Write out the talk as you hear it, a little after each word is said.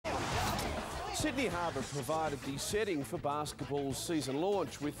Sydney Harbour provided the setting for basketball's season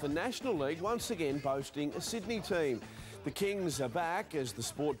launch, with the National League once again boasting a Sydney team. The Kings are back as the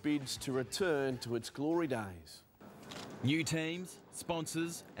sport bids to return to its glory days. New teams,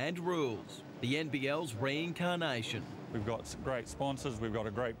 sponsors and rules. The NBL's reincarnation. We've got great sponsors, we've got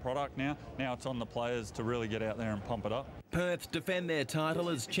a great product now. Now it's on the players to really get out there and pump it up. Perth defend their title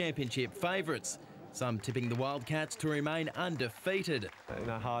as championship favourites. Some tipping the Wildcats to remain undefeated.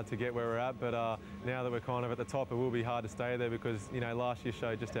 Hard to get where we're at, but now that we're kind of at the top, it will be hard to stay there because, last year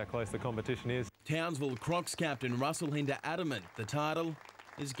showed just how close the competition is. Townsville Crocs captain Russell Hinder adamant the title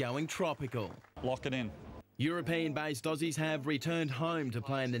is going tropical. Lock it in. European-based Aussies have returned home to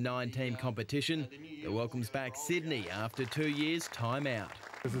play in the 9-team competition that welcomes back Sydney after 2 years' time out.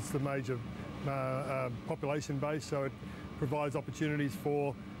 Because it's the major population base, so it provides opportunities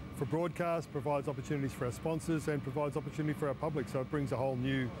for broadcast, provides opportunities for our sponsors and provides opportunity for our public, so it brings a whole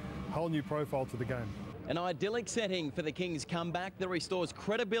new profile to the game. An idyllic setting for the Kings' comeback that restores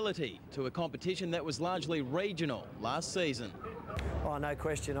credibility to a competition that was largely regional last season. Oh, no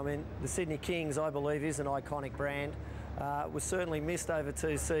question. I mean, the Sydney Kings, I believe, is an iconic brand. Was certainly missed over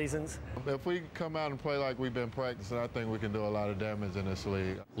 2 seasons. If we come out and play like we've been practicing, I think we can do a lot of damage in this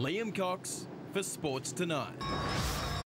league. Liam Cox for Sports Tonight.